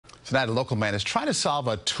Tonight, a local man is trying to solve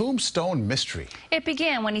a tombstone mystery. It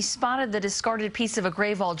began when he spotted the discarded piece of a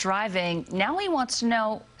grave while driving. Now he wants to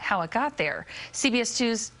know how it got there. CBS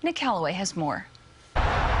 2's Caloway has more.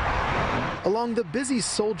 Along the busy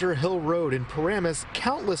Soldier Hill Road in Paramus,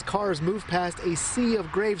 countless cars move past a sea of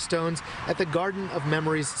gravestones at the Garden of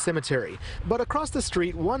Memories Cemetery. But across the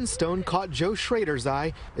street, one stone caught Joe Schrader's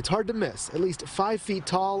eye. It's hard to miss, at least 5 feet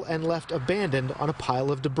tall and left abandoned on a pile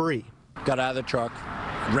of debris. Got out of the truck,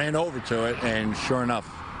 ran over to it, and sure enough,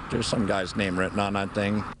 there's some guy's name written on that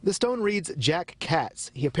thing. The stone reads Jack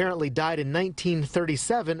Katz. He apparently died in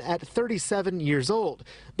 1937 at 37 years old.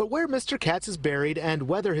 But where Mr. Katz is buried and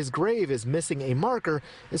whether his grave is missing a marker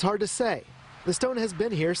is hard to say. The stone has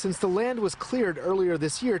been here since the land was cleared earlier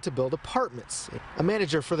this year to build apartments. A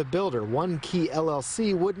manager for the builder, One Key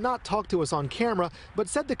LLC, would not talk to us on camera, but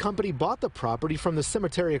said the company bought the property from the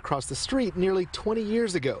cemetery across the street nearly 20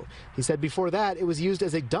 years ago. He said before that it was used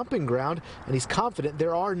as a dumping ground, and he's confident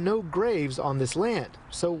there are no graves on this land.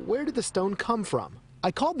 So where did the stone come from?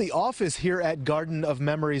 I called the office here at Garden of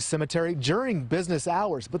Memories Cemetery during business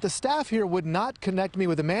hours, but the staff here would not connect me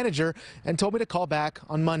with the manager and told me to call back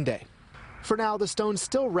on Monday. For now, the stone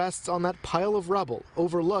still rests on that pile of rubble,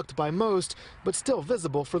 overlooked by most, but still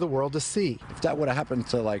visible for the world to see. If that would have happened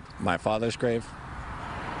to, like, my father's grave,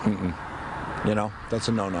 you know, that's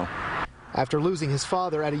a no-no. After losing his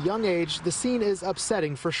father at a young age, the scene is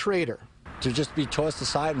upsetting for Schrader. To just be tossed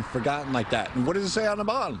aside and forgotten like that. And what does it say on the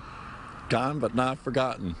bottom? Gone but not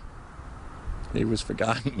forgotten. He was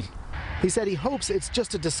forgotten. He said he hopes it's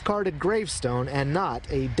just a discarded gravestone and not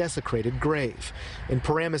a desecrated grave. In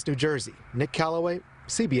Paramus, New Jersey, Caloway,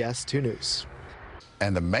 CBS 2 News.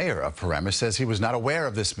 And the mayor of Paramus says he was not aware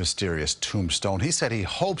of this mysterious tombstone. He said he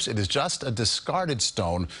hopes it is just a discarded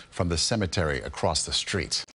stone from the cemetery across the street.